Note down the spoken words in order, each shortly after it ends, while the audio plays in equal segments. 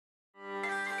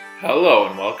Hello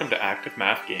and welcome to Active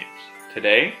Math Games.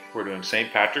 Today we're doing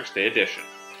St. Patrick's Day edition.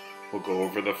 We'll go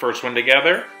over the first one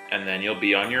together and then you'll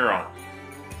be on your own.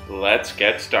 Let's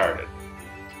get started.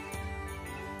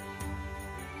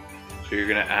 So you're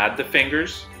going to add the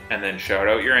fingers and then shout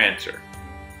out your answer.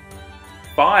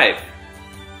 5.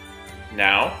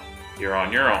 Now you're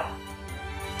on your own.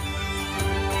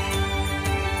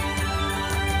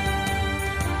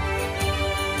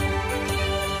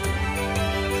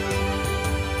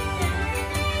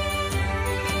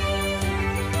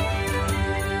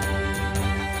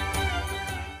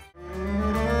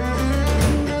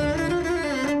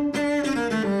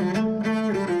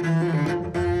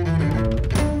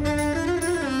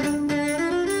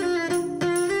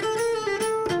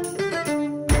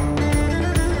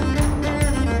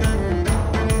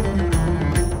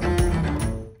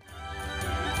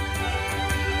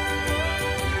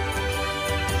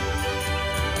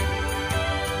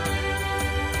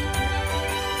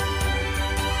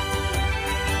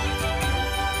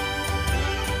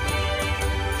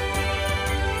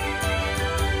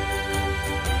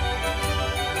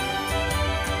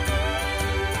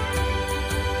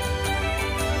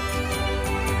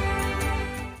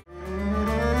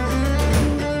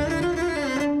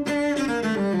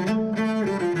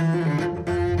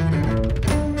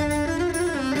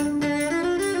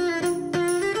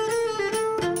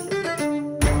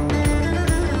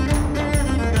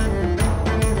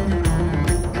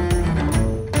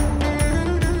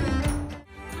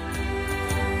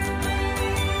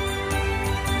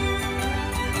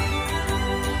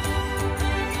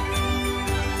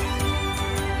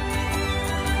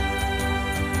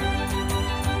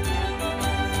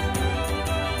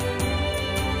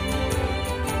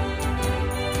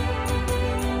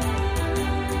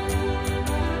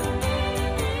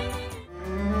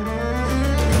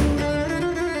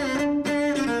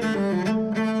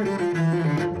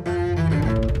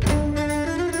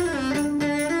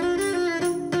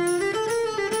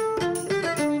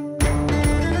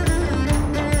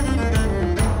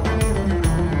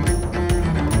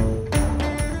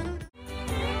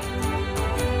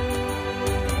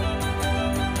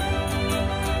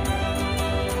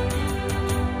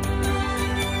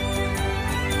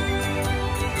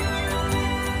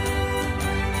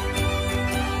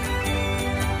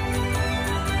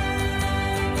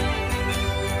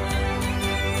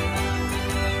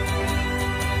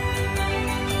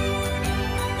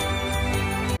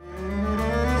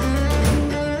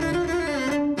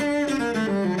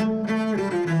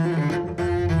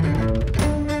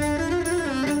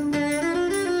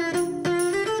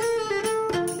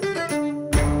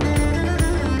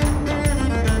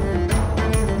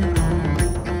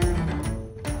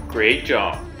 Great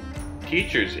job!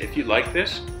 Teachers, if you like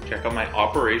this, check out my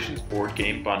Operations board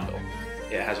game bundle.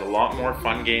 It has a lot more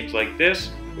fun games like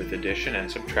this with addition and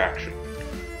subtraction.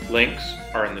 Links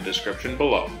are in the description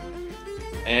below.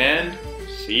 And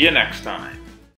see you next time!